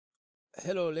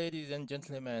Hello, ladies and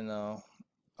gentlemen.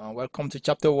 Welcome to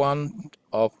chapter one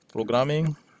of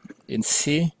programming in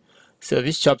C. So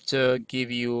this chapter give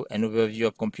you an overview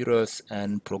of computers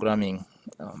and programming.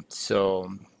 So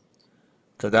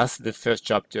that's the first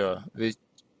chapter. The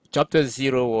chapter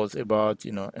zero was about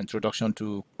introduction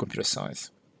to computer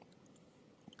science.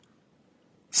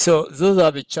 So those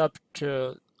are the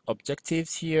chapter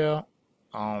objectives here.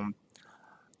 Um,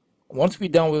 Once we're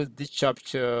done with this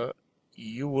chapter,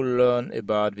 you will learn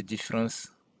about the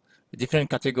different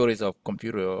categories of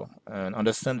computer and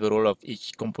understand the role of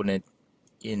each component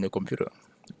in the computer.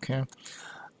 Okay,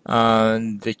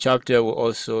 and the chapter will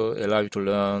also allow you to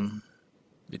learn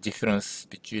the difference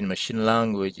between machine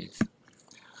languages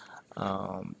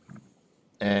um,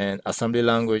 and assembly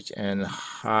language and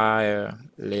higher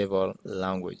level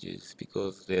languages,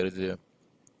 because there is a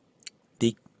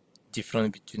big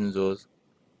difference between those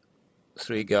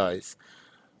three guys.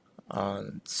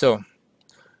 So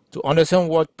to understand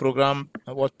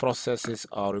what processes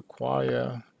are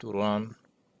required to run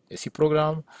a C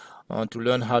program, to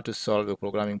learn how to solve a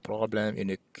programming problem in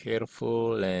a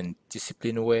careful and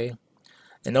disciplined way,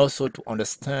 and also to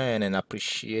understand and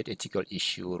appreciate ethical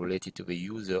issues related to the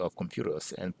use of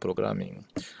computers and programming.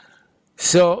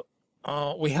 So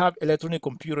we have electronic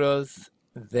computers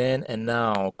then and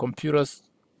now. Computers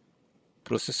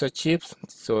processor chips,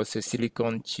 so it's a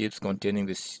silicon chips containing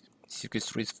the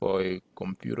circuitries for a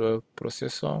computer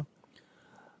processor.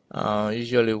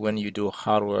 Usually when you do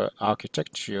hardware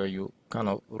architecture, you kind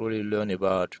of really learn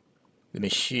about the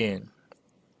machine.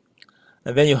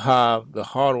 And then you have the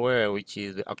hardware, which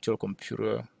is the actual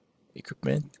computer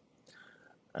equipment.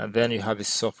 And then you have the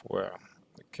software,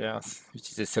 okay,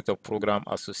 which is a set of programs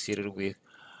associated with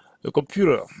the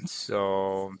computer.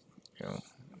 So, you know,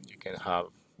 you can have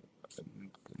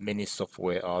many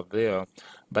software out there,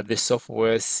 but the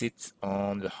software sits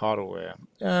on the hardware.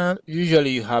 And usually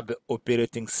you have the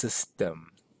operating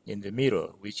system in the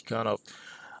middle, which kind of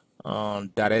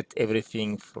direct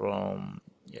everything from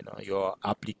your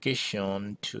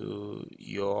application to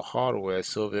your hardware.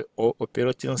 So the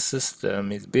operating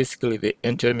system is basically the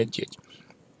intermediate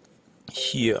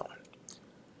here.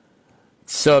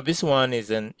 So this one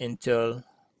is an Intel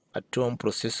Atom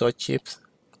processor chip.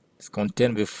 It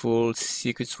contains the full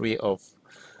circuitry of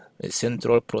a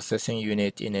central processing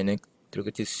unit in an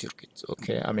integrated circuit.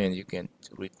 Okay, I mean you can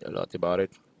read a lot about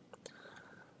it.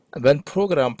 And then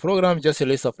program is just a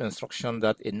list of instructions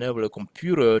that enable a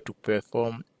computer to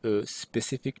perform a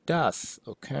specific task.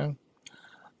 Okay,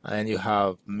 and you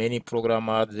have many programs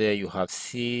out there. You have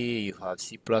C, you have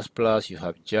C++, you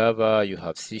have Java, you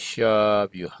have C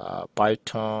Sharp, you have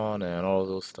Python, and all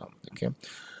those stuff. Okay,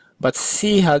 but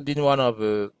C has been one of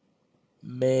the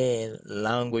main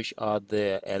language out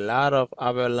there. A lot of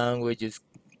other languages,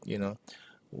 you know,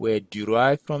 were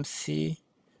derived from C.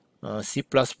 C++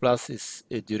 is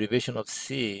a derivation of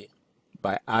C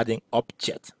by adding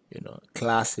object,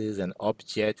 classes and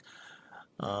object,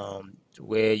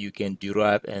 where you can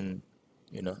derive an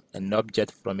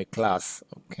object from a class.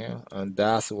 Okay, and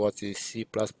that's what is C++.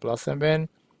 And then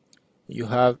you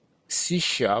have C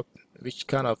Sharp, which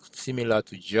kind of similar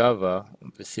to Java,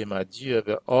 the same idea,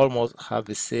 they almost have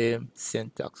the same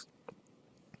syntax.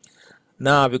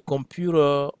 Now the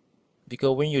computer,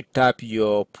 because when you type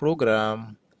your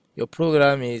program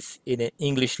is in an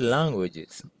English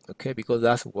languages, okay, because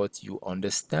that's what you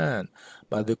understand.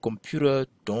 But the computer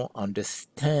don't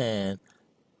understand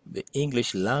the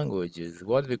English languages.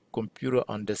 What the computer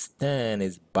understand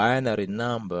is binary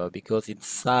number, because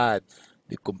inside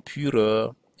the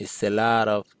computer is a lot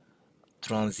of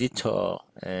transistor,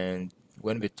 and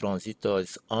when the transistor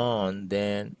is on,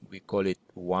 then we call it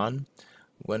 1.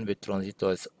 When the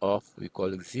transistor is off, we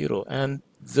call it 0. And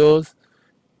those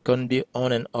can be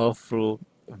on and off through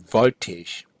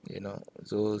voltage,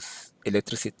 those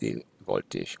electricity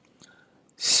voltage.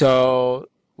 So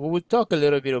we will talk a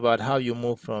little bit about how you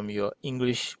move from your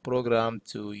English program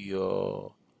to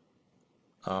your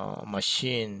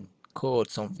machine code,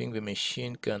 something the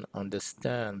machine can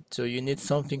understand. So you need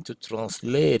something to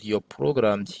translate your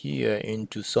program here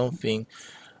into something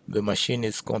the machine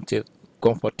is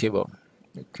comfortable.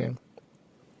 Okay.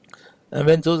 And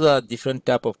then those are different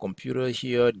type of computer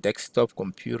here, desktop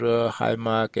computer,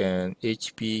 HiMac and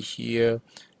HP here.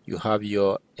 You have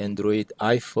your Android,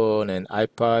 iPhone and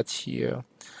iPad here.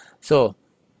 So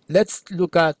let's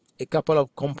look at a couple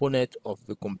of components of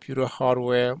the computer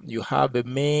hardware. You have the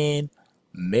main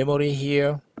memory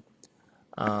here,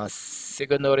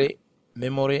 secondary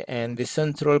memory, and the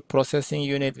central processing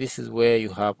unit. This is where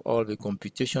you have all the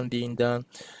computation being done.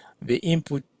 The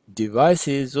input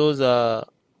devices, those are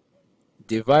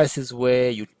devices where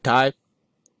you type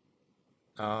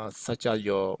such as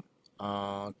your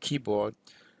keyboard,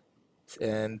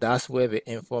 and that's where the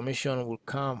information will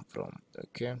come from.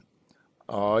 Okay,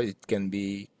 or it can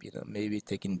be, maybe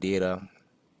taking data,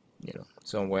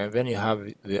 somewhere. When you have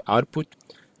the output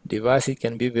device, it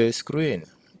can be the screen.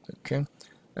 Okay,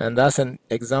 and that's an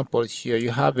example here.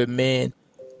 You have a main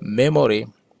memory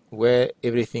where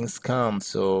everything's comes.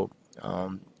 So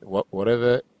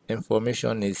whatever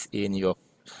information is in your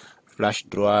flash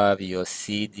drive, your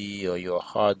CD, or your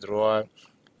hard drive,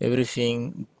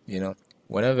 everything,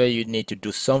 whenever you need to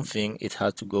do something, it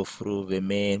has to go through the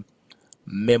main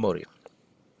memory.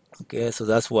 Okay, so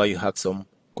that's why you have some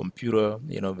computer,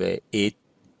 the 8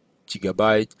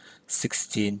 GB,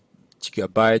 16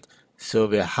 GB. So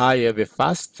the higher, the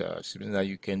faster, so that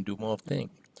you can do more things.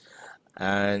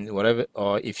 And whatever,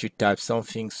 or if you type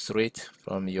something straight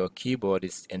from your keyboard,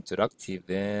 it's interactive,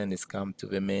 then it's come to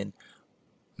the main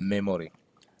memory.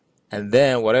 And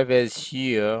then whatever is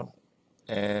here,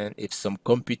 and if some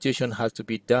computation has to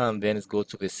be done, then it goes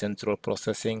to the central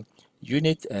processing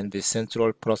unit, and the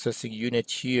central processing unit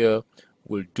here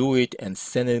will do it and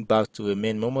send it back to the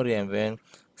main memory, and then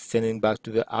sending back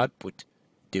to the output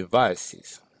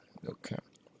devices. Okay,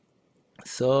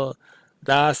 so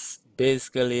that's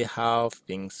basically how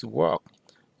things work.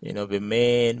 The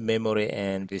main memory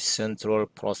and the central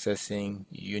processing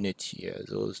unit here,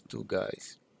 those two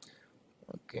guys.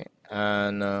 Okay,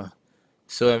 and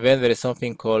so and then there is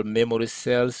something called memory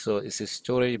cell. So it's a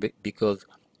storage because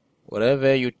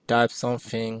whatever you type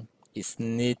something, it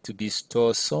need to be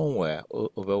stored somewhere.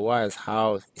 Otherwise,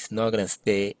 how it's not gonna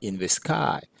stay in the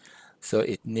sky. So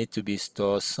it need to be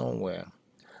stored somewhere.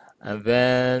 And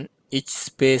then each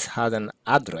space has an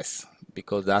address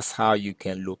because that's how you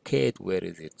can locate where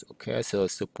is it. Okay, so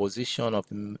it's the position of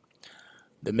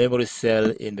the memory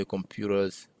cell in the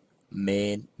computer's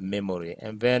main memory,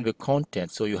 and then the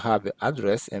content. So you have the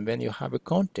address, and then you have the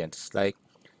contents, like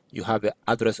you have the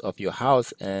address of your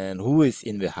house and who is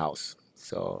in the house.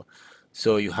 So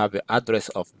you have the address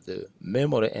of the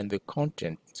memory and the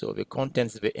content. So the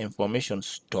contents, the information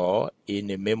stored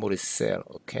in a memory cell.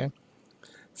 Okay,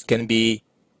 it can be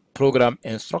program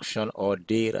instruction or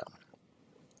data.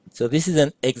 So this is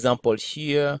an example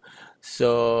here.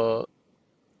 So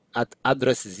at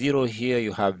address 0 here,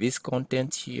 you have this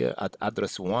content here. At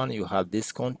address 1, you have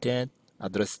this content.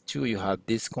 Address 2, you have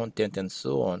this content, and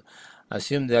so on.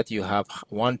 Assume that you have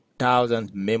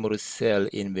 1000 memory cell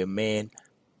in the main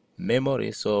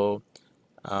memory, so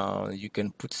you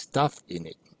can put stuff in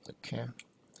it. Okay,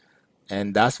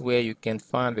 and that's where you can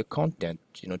find the content.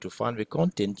 To find the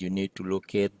content, you need to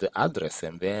locate the address,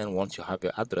 and then once you have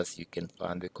the address, you can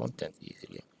find the content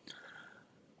easily.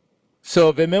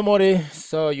 So the memory,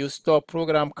 so you store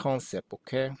program concept.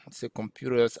 Okay, it's a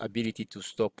computer's ability to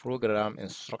store program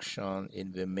instruction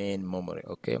in the main memory.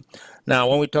 Okay, now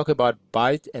when we talk about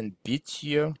byte and bit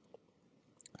here,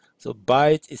 so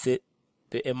byte is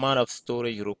the amount of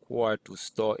storage required to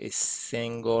store a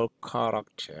single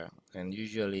character, and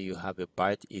usually you have a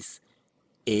byte is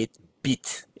 8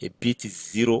 bit. A bit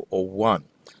is 0 or 1.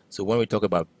 So when we talk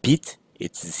about bit,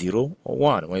 it's 0 or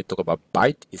 1. When we talk about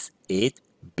byte, it's 8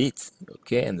 bits.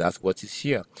 Okay, and that's what is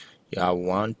here. You have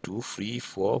 1, 2, 3,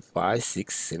 4, 5,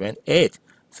 6, 7, 8.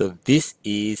 So this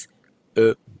is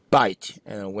a byte.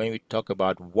 And when we talk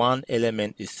about one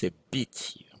element, it's a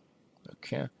bit here.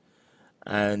 Okay,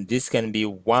 and this can be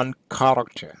one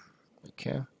character.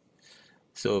 Okay,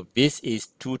 so this is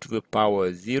 2 to the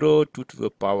power 0, 2 to the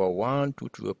power 1, 2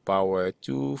 to the power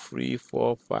 2, 3,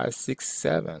 4, 5, 6,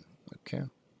 7. Okay,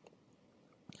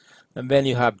 and then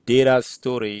you have data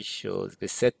storage, shows the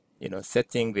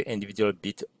setting the individual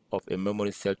bit of a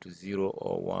memory cell to 0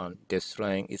 or 1,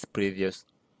 destroying its previous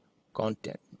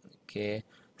content. Okay,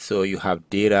 so you have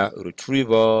data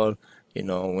retrieval,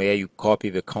 where you copy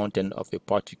the content of a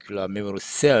particular memory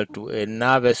cell to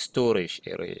another storage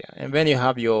area. And then you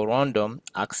have your random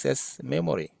access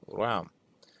memory, RAM.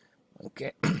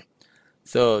 Okay,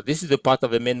 so this is the part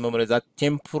of the main memory that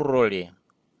temporarily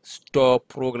store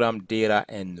program data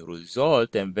and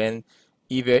result, and then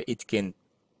either it can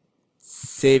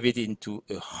save it into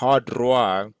a hard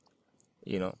drive,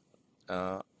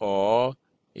 or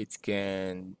it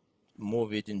can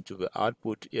move it into the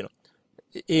output.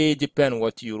 It depends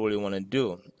what you really want to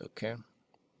do. Okay,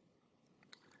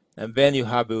 and then you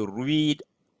have a read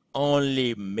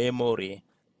only memory.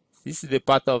 This is the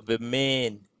part of the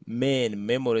main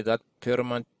memory that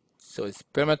it's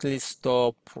permanently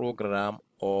store program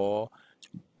or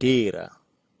data.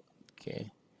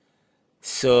 Okay,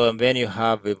 so and then you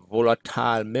have a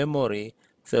volatile memory.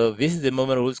 So this is the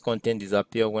memory whose content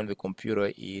disappear when the computer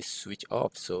is switched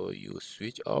off. So you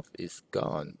switch off, it's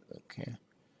gone. Okay,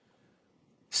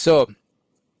 So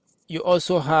you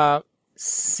also have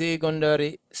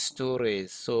secondary storage.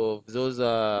 So those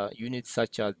are units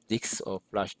such as disks or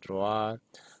flash drive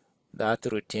that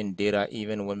retain data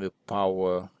even when the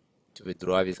power to the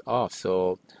drive is off.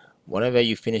 So whenever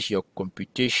you finish your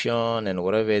computation and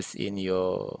whatever is in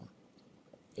your,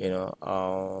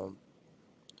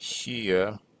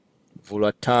 sheer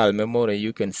volatile memory,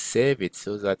 you can save it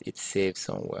so that it saves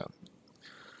somewhere.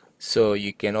 So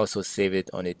you can also save it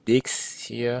on a disk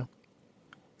here.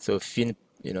 So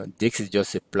disk is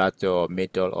just a platter or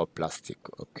metal or plastic,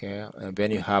 okay? And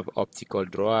then you have optical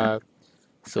drive.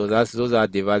 So those are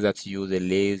devices that use a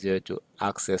laser to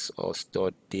access or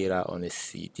store data on a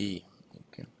CD.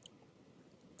 Okay.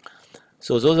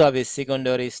 So those are the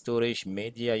secondary storage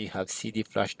media. You have CD,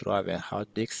 flash drive, and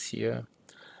hard disks here.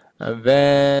 And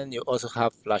then you also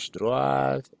have flash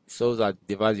drive. So that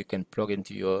device you can plug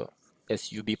into your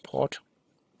SUB port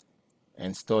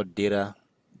and store data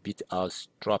bit as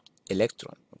trapped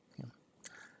electron. Okay.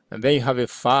 And then you have a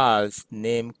files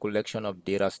name collection of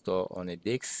data stored on a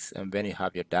disk. And then you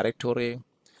have your directory.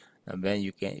 And then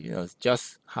you can,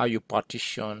 just how you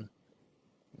partition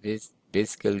this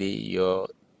basically your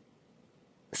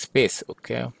space.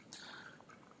 Okay.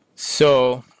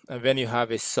 So, and then you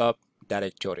have a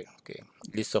subdirectory, okay,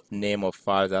 list of name of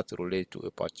files that relate to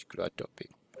a particular topic.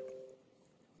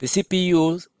 The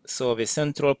CPU, so the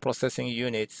central processing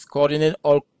unit, coordinate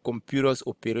all computers'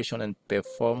 operation and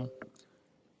perform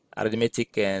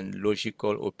arithmetic and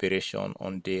logical operation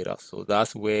on data. So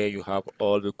that's where you have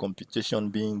all the computation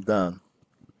being done.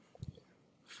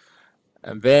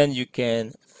 And then you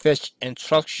can fetch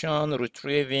instruction,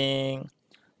 retrieving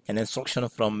an instruction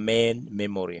from main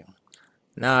memory.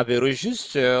 Now the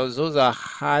registers, those are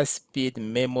high-speed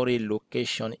memory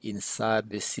location inside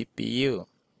the CPU.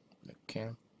 Okay,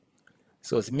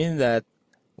 so it means that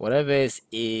whatever is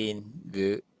in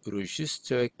the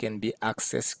register can be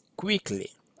accessed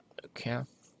quickly. Okay,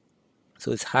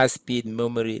 so it's high-speed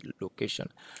memory location,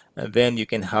 and then you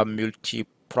can have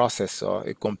multi-processor,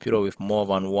 a computer with more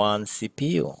than one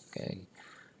CPU. Okay,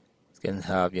 you can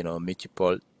have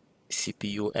multiple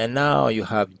CPU, and now you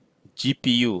have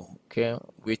GPU. Okay,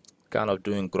 which kind of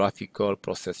doing graphical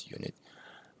process unit,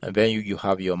 and then you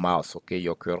have your mouse, okay,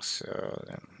 your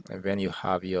cursor, and then you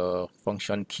have your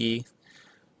function key.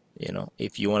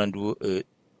 If you want to do a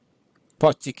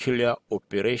particular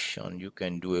operation, you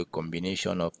can do a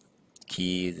combination of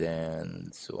keys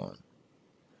and so on.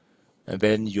 And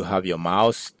then you have your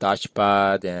mouse,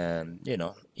 touchpad, and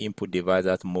input device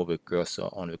that move a cursor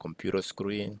on the computer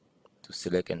screen to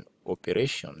select an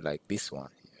operation like this one.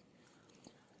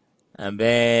 And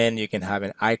then you can have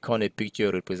an icon, a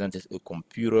picture representing a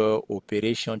computer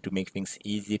operation to make things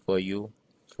easy for you,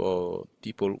 for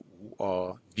people who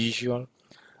are visual.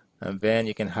 And then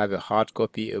you can have a hard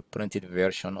copy, a printed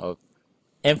version of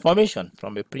information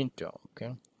from a printer,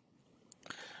 okay?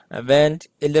 And then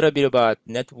a little bit about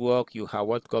network. You have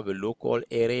what's called a local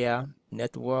area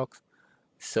network.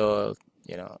 So,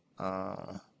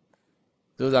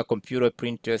 those are computer,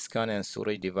 printer, scan, and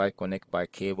storage device connect by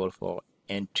cable for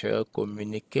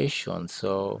intercommunication.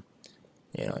 So,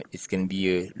 it can be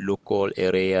a local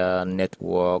area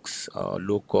networks,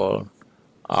 local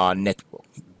network,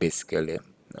 basically.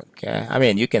 Okay. I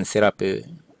mean, you can set up a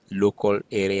local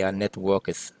area network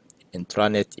as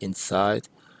intranet inside,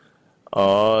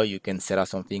 or you can set up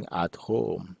something at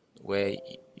home where,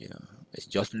 it's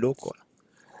just local.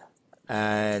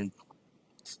 And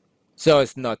so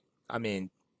it's not, I mean,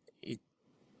 it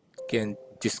can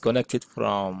disconnect it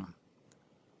from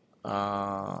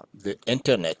the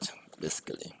internet,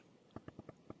 basically.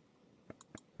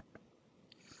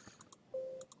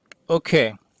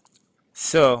 Okay,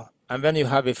 so, and then you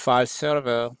have a file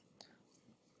server.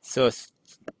 So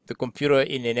the computer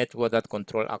in a network that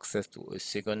control access to a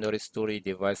secondary storage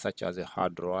device such as a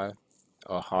hard drive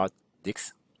or hard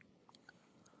disk.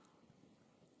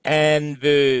 And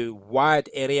the wide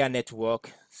area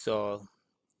network, so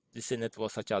this is a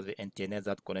network such as the internet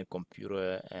that connect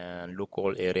computer and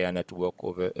local area network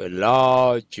over a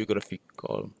large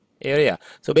geographical area.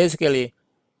 So basically,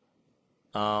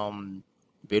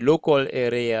 the local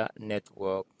area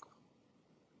network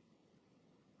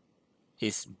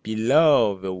is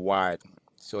below the wide.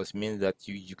 So it means that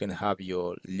you can have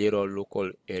your little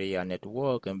local area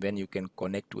network, and then you can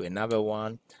connect to another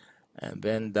one, and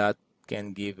then that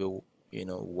can give a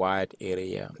wide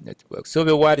area network. So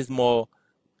the wide is more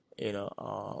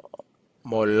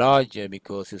more larger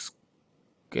because it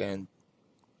can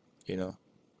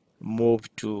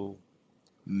move to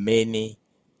many,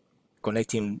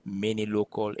 connecting many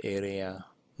local area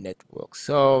networks.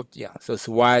 So yeah, so it's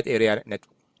wide area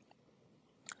network.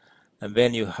 And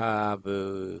then you have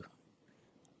World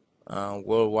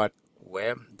Wide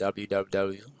Web,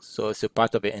 www. So it's a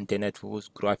part of the internet whose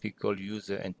graphical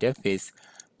user interface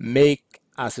make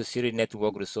associated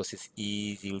network resources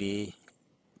easily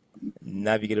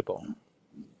navigable.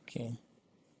 Okay.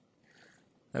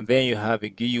 And then you have a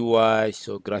GUI,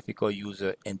 so graphical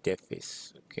user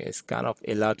interface. Okay, it's kind of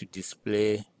allowed to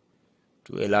display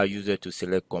to allow user to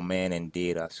select command and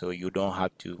data, so you don't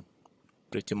have to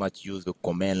pretty much use the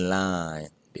command line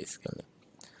basically.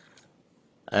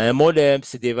 And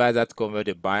modems, device that convert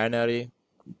the binary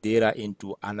data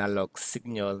into analog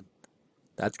signal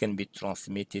that can be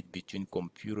transmitted between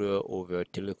computer over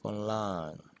telephone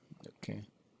line. Okay,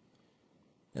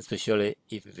 especially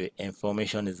if the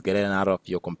information is getting out of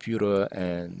your computer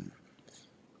and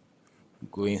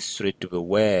going straight to the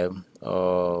web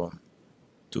or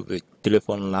to the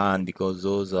telephone line, because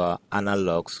those are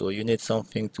analog, so you need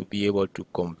something to be able to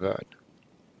convert.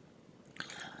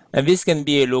 And this can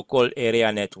be a local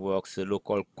area network, so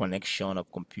local connection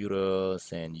of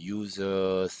computers and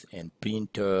users and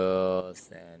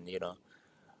printers, and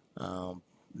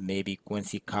maybe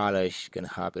Quincy College can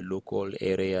have a local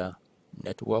area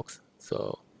networks.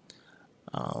 So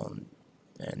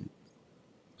and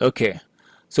okay,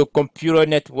 so computer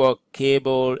network,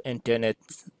 cable, internet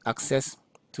access,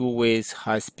 two ways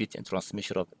high speed and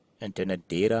transmission of internet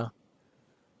data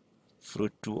through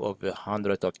two of the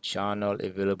hundreds of channels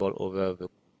available over the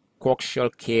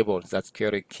coaxial cables that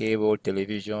carry cable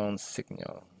television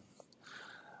signal.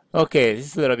 Okay, this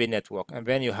is a little bit network. And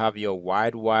then you have your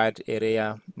wide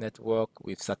area network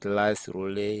with satellite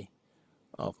relay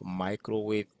of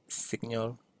microwave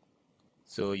signal.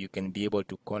 So you can be able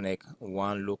to connect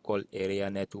one local area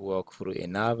network through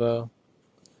another.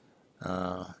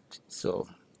 So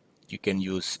you can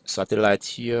use satellites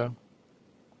here.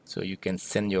 So you can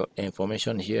send your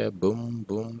information here, boom,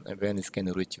 boom, and then it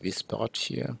can reach this part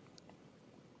here.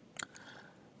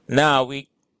 Now we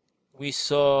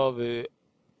saw the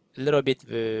little bit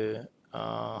the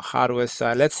hardware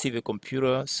side. Let's see the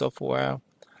computer software.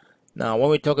 Now, when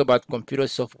we talk about computer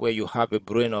software, you have a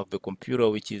brain of the computer,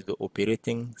 which is the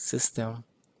operating system.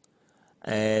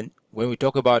 And when we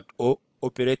talk about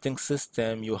operating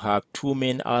system, you have two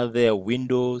main other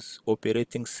Windows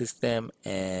operating system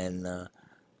and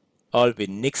all the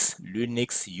Linux,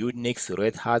 Unix,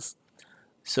 Red Hat.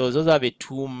 So those are the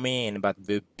two main, but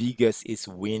the biggest is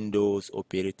Windows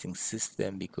operating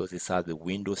system because it has the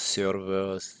Windows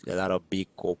servers a lot of big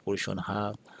corporations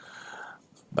have.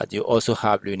 But you also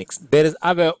have Linux. There is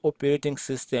other operating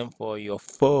system for your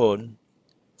phone,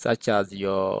 such as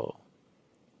your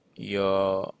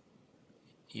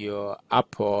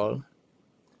Apple,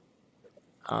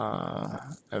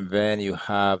 and then you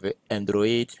have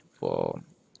Android for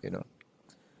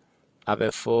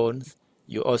other phones.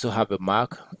 You also have a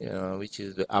Mac, which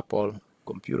is the Apple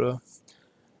computer.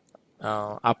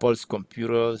 Apple's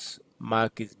computers,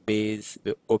 Mac is based,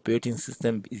 the operating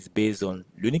system is based on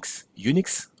Linux,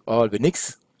 Unix, or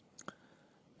Linux.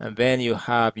 And then you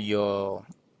have your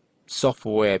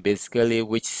software, basically,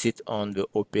 which sit on the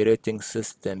operating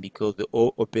system, because the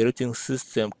operating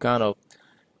system kind of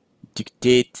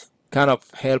dictate, kind of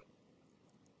help,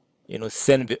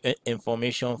 send the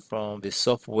information from the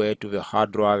software to the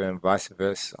hard drive and vice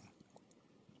versa.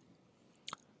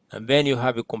 And then you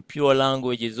have the computer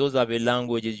languages. Those are the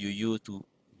languages you use to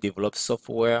develop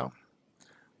software.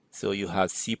 So you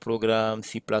have C program,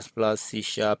 C++, C#,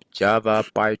 Java,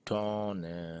 Python,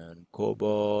 and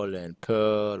COBOL, and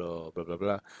Perl, or blah, blah,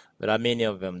 blah. There are many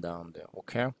of them down there,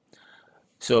 okay?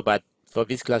 So, but for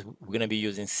this class, we're going to be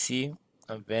using C,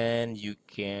 and then you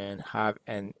can have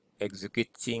an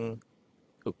executing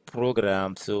a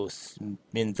program. So it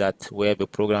means that where the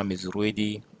program is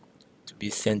ready to be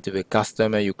sent to the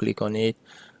customer, you click on it.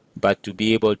 But to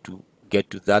be able to get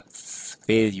to that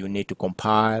phase, you need to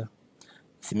compile.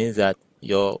 It means that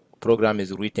your program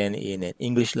is written in an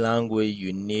English language.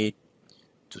 You need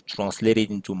to translate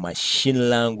it into machine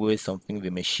language, something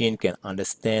the machine can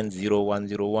understand,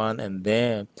 0101, and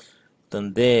then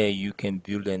from there you can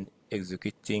build an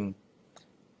executed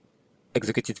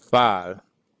file,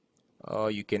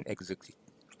 or you can execute.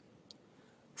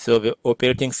 So the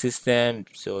operating system,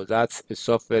 so that's a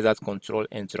software that controls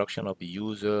interaction of the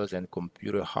users and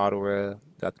computer hardware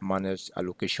that manage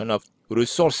allocation of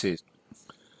resources.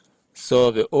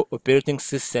 So the operating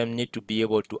system need to be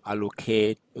able to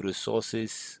allocate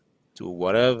resources to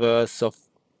whatever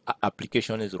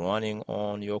application is running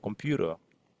on your computer.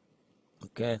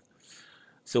 Okay.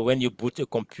 So when you boot a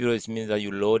computer, it means that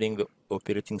you're loading the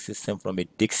operating system from a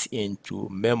disk into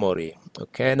memory.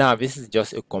 Okay. Now this is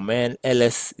just a command.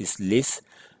 ls is list.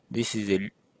 This is a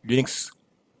Linux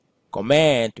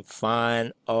command to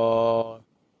find all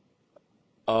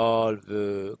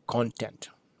the content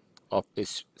of a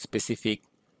specific,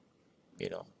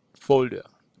 folder.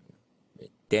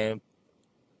 Temp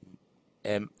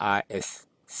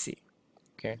MISC.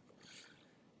 Okay,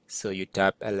 so you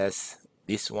type ls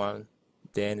this one,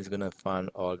 then it's gonna find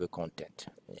all the content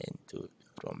into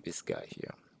from this guy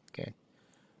here. Okay.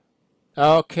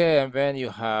 Okay, and then you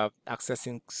have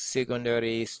accessing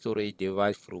secondary storage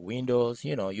device through Windows.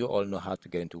 You all know how to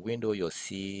get into Windows. You'll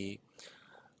see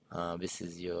this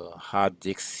is your hard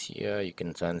disk here. You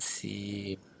can try and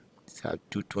see it's have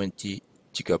 220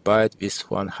 gigabyte. This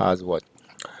one has what?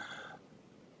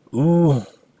 Ooh,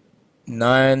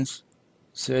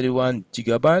 931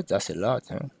 gigabytes. That's a lot,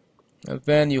 huh? And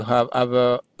then you have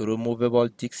other removable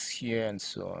disks here and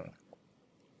so on.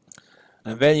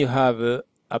 And then you have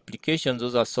applications.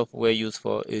 Those are software used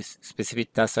for a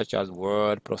specific tasks such as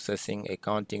word processing,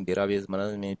 accounting, database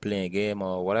management, playing a game,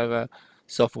 or whatever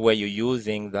software you're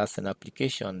using. That's an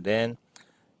application. Then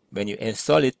when you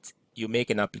install it, you make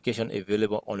an application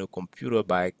available on a computer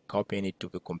by copying it to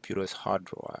the computer's hard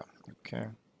drive. Okay.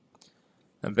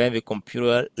 And then the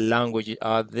computer languages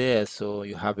are there. So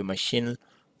you have a machine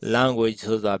language.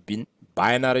 Those are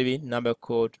binary number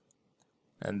code,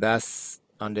 and that's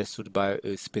understood by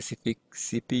a specific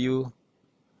CPU.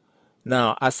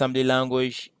 Now, assembly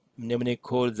language, mnemonic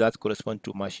codes that correspond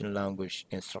to machine language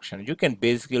instruction. You can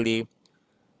basically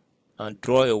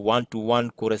draw a one-to-one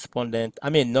correspondent.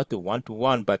 I mean, not a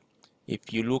one-to-one, but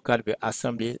if you look at the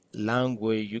assembly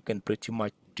language, you can pretty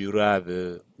much derive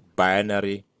a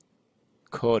binary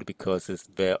code because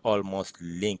they're almost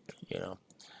linked.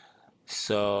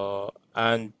 So,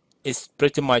 and it's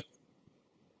pretty much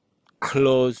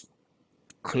close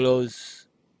to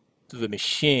the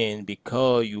machine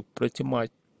because you pretty much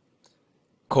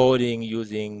coding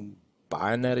using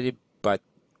binary, but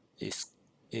it's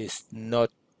not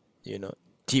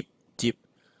deep.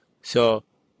 So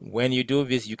when you do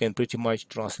this, you can pretty much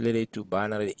translate it to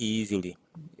binary easily.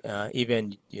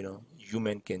 Even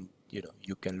human can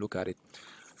you can look at it.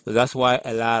 So that's why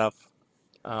a lot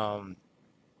of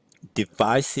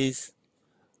devices,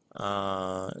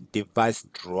 device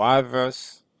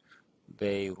drivers,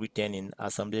 they written in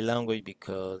assembly language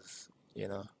because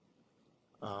you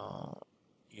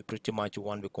pretty much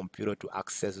want the computer to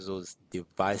access those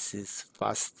devices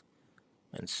fast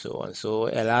and so on. So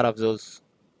a lot of those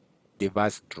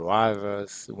device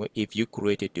drivers, if you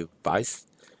create a device,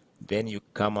 then you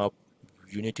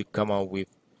need to come up with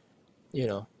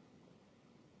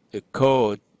a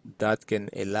code that can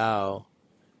allow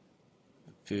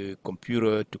the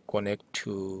computer to connect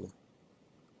to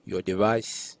your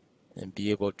device and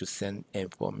be able to send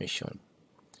information.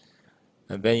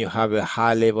 And then you have a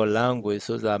high level language.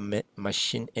 Those are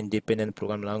machine independent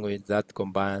program language that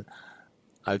combine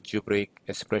algebraic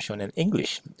expression and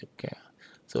English. Okay,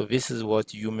 so this is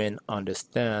what human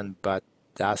understand, but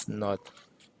that's not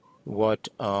what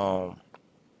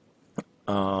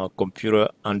computer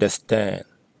understand.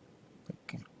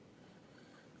 Okay.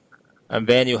 And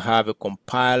then you have a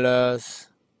compilers.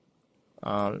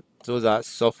 Those are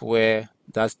software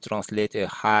that translate a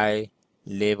high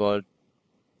level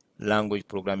language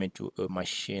program into a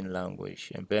machine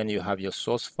language. And then you have your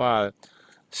source file.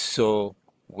 So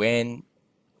when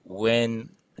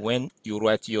you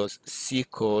write your C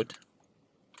code,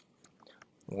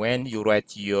 when you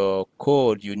write your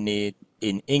code, you need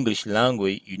in English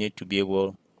language, you need to be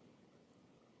able,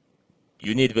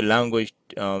 you need the language,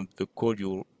 the code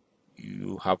you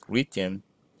have written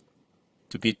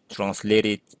to be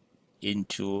translated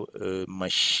into a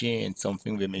machine,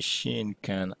 something the machine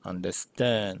can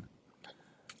understand.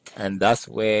 And that's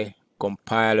where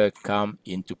compiler come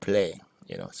into play.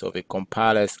 So the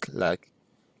compilers, like,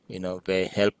 they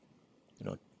help,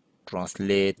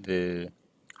 translate the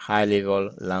high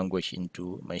level language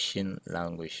into machine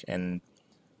language. And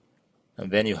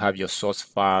then you have your source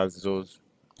files. Those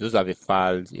are the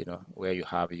files, where you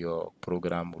have your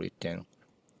program written.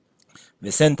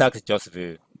 The syntax is just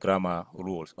the grammar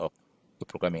rules of the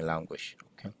programming language.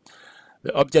 Okay.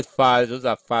 The object files, those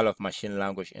are file of machine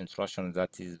language instructions.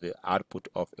 That is the output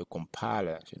of a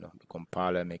compiler. The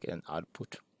compiler make an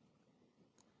output.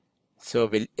 So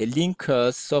a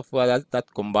linker software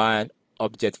that combine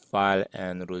object file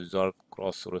and resolve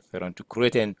cross-reference to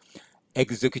create an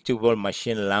executable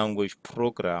machine language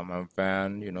program, and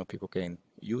then people can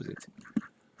use it.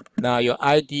 Now your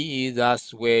IDE,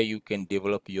 that's where you can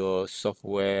develop your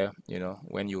software.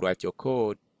 When you write your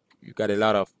code, you got a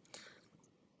lot of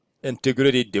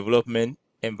integrated development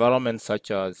environments such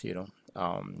as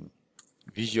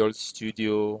Visual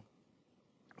Studio,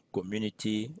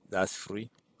 community that's free.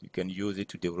 You can use it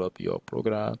to develop your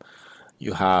program.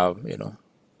 You have,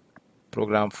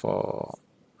 program for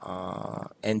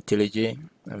IntelliJ,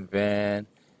 and then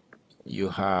you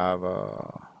have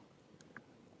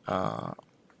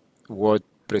word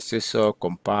processor,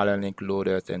 compiler, link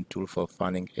loaders, and tool for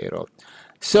finding error.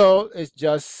 So it's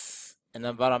just an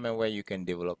environment where you can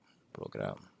develop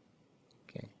program.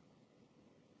 Okay,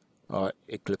 or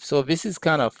Eclipse. So this is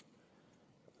kind of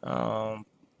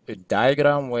a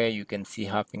diagram where you can see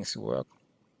how things work.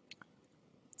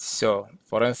 So,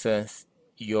 for instance,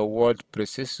 your word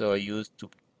processor used to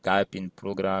type in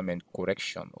program and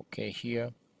correction. Okay,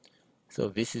 here. So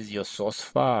this is your source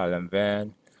file, and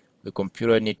then the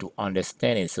computer need to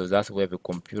understand it. So that's where the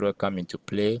computer come into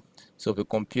play. So the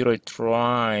computer is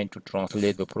trying to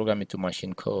translate the program into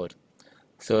machine code.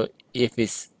 So if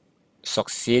it's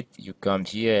succeed, you come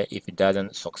here. If it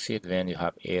doesn't succeed, then you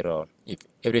have error. If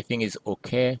everything is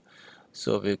okay,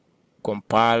 so the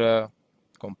compiler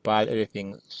compile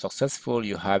everything successful,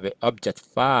 you have an object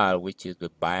file, which is the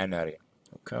binary.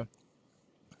 Okay,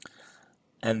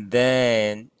 and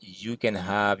then you can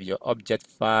have your object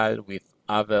file with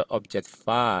other object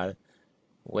file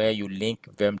where you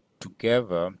link them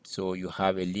together. So you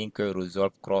have a linker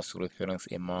resolve cross-reference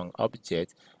among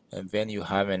objects, and then you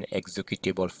have an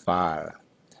executable file.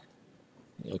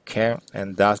 Okay,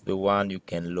 and that's the one you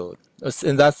can load.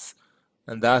 And that's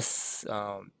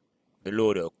the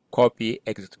loader. Copy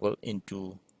executable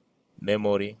into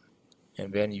memory,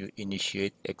 and then you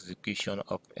initiate execution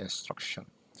of instruction,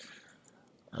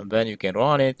 and then you can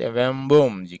run it, and then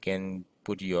boom, you can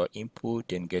put your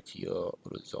input and get your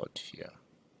result here.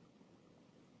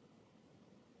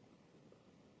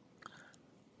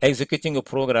 Executing a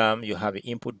program, you have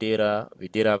input data, the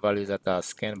data values that are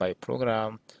scanned by a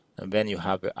program, and then you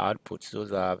have the outputs.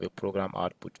 Those are the program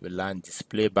output, the line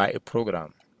displayed by a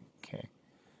program. Okay,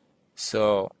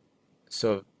 so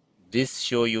this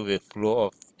show you the flow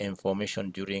of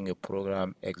information during a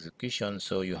program execution.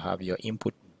 So you have your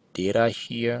input data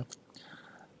here.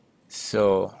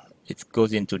 So it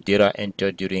goes into data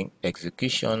entered during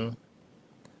execution.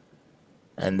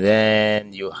 And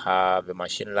then you have a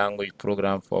machine language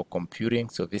program for computing.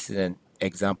 So this is an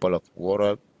example of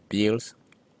water bills.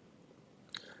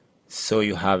 So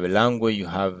you have a language, you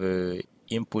have a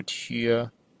input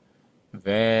here,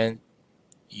 then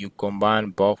you combine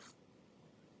both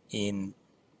in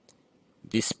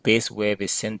this space where the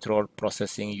central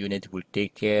processing unit will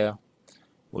take care,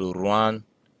 will run,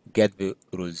 get the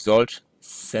result,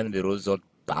 send the result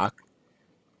back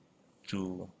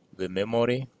to the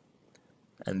memory,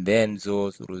 and then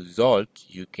those results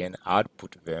you can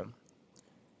output them,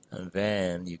 and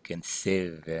then you can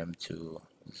save them to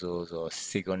those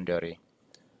secondary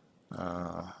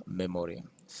memory.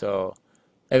 So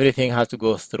everything has to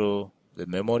go through the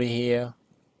memory here,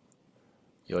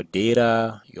 your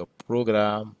data, your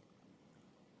program,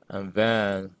 and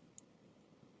then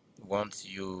once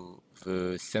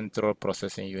the central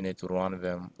processing unit run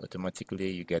them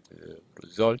automatically, you get the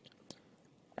result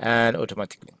and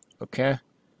automatically. Okay,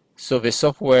 so the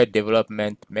software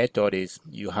development method is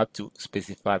you have to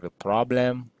specify the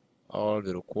problem, all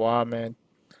the requirement,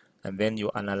 and then you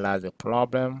analyze the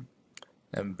problem,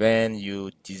 and then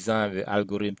you design the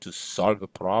algorithm to solve the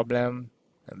problem,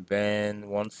 and then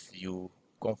once you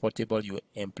comfortable, you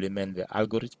implement the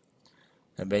algorithm,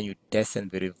 and then you test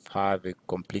and verify the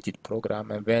completed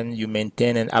program, and then you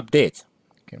maintain and update.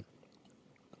 Okay,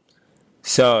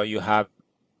 so you have,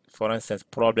 for instance,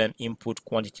 problem input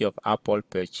quantity of apple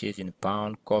purchased in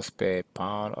pound, cost per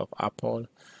pound of apple,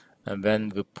 and then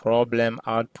the problem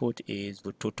output is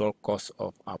the total cost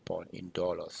of apple in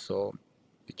dollars. So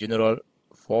the general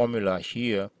formula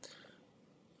here,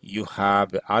 you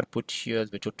have the output here,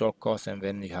 the total cost, and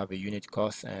then you have a unit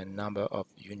cost and number of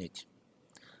units.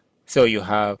 So you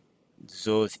have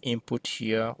those input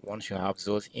here. Once you have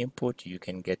those input, you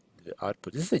can get the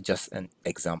output. This is just an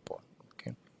example.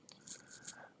 Okay.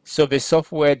 So the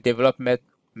software development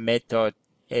method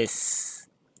is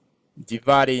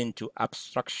divided into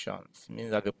abstractions. It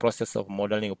means that the process of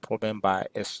modeling a problem by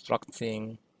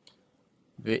extracting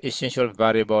the essential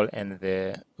variable and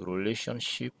the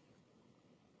relationship.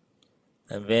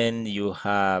 And then you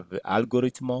have the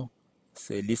algorithm,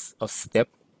 so a list of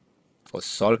steps for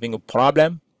solving a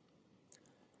problem.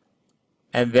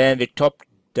 And then the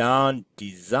top-down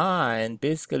design,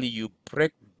 basically you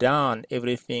break down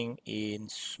everything in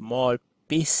small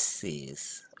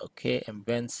pieces, okay, and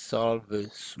then solve the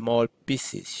small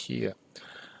pieces here.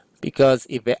 Because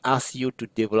if they ask you to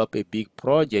develop a big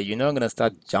project, you're not going to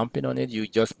start jumping on it. You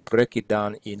just break it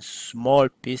down in small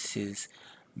pieces,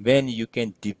 then you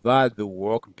can divide the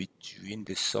work between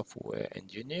the software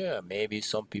engineer. Maybe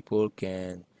some people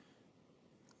can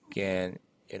you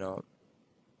know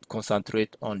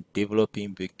concentrate on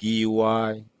developing the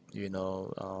GUI,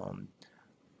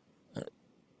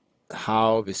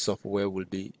 how the software will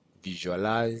be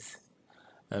visualized,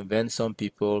 and then some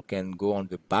people can go on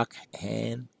the back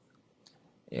end,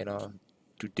 you know,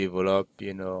 to develop,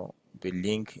 the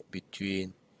link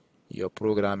between your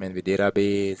program and the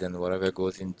database and whatever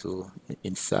goes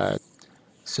inside.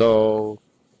 So,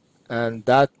 and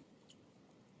that,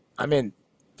 I mean,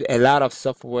 a lot of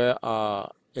software,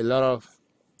 a lot of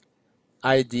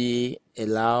IDE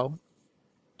allow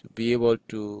to be able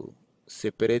to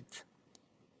separate,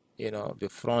 the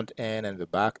front end and the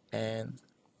back end,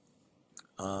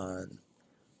 and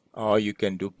or you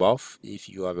can do both if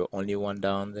you are the only one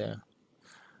down there.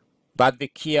 But the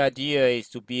key idea is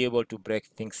to be able to break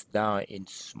things down in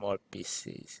small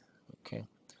pieces. Okay.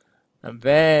 And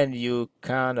then you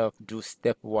kind of do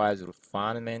stepwise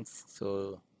refinements.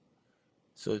 So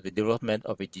the development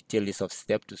of a detailed list of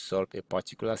steps to solve a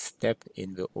particular step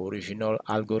in the original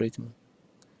algorithm.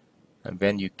 And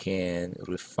then you can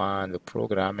refine the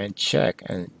program and check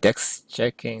and DEX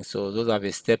checking. So those are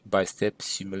the step-by-step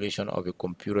simulation of a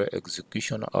computer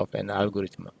execution of an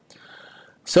algorithm.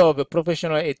 So the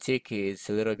professional ethic is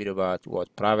a little bit about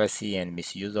what privacy and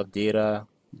misuse of data.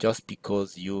 Just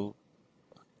because you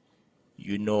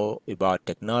know about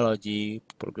technology,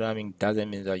 programming doesn't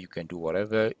mean that you can do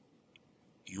whatever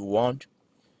you want.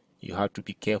 You have to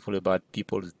be careful about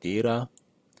people's data.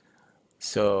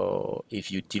 So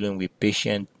if you're dealing with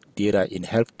patient data in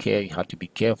healthcare, you have to be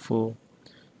careful.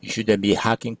 You shouldn't be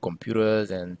hacking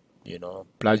computers and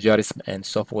plagiarism and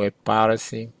software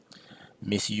piracy,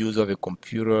 misuse of the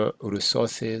computer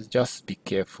resources. Just be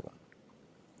careful.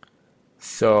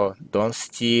 So don't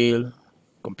steal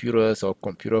computers or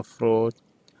computer fraud.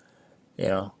 You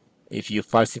know, if you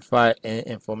falsify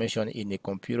information in a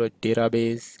computer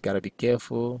database, gotta be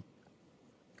careful.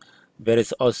 There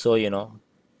is also,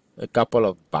 a couple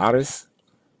of virus,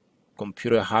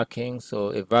 computer hacking. So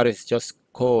a virus is just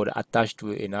code attached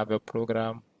to another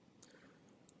program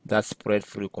that spread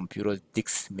through computer's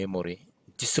disk memory,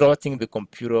 disrupting the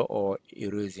computer or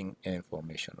erasing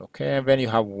information. Okay, and then you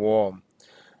have worm.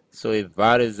 So a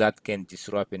virus that can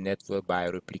disrupt a network by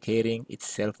replicating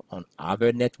itself on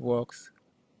other networks.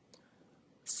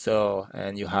 So,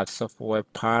 and you have software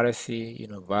piracy,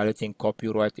 violating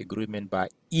copyright agreement by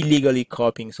illegally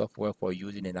copying software for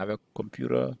use in another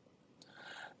computer.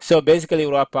 So basically,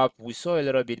 wrap up, we saw a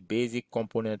little bit basic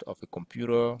component of a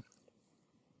computer,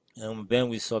 and then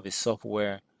we saw the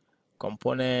software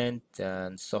component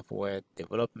and software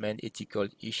development ethical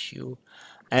issue,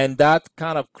 and that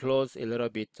kind of closed a little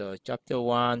bit chapter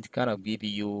one to kind of give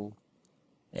you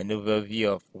an overview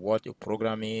of what a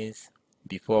program is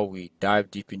before we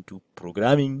dive deep into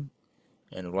programming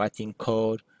and writing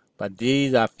code. But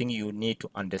these are things you need to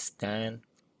understand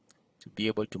to be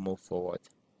able to move forward.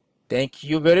 Thank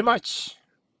you very much.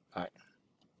 Bye.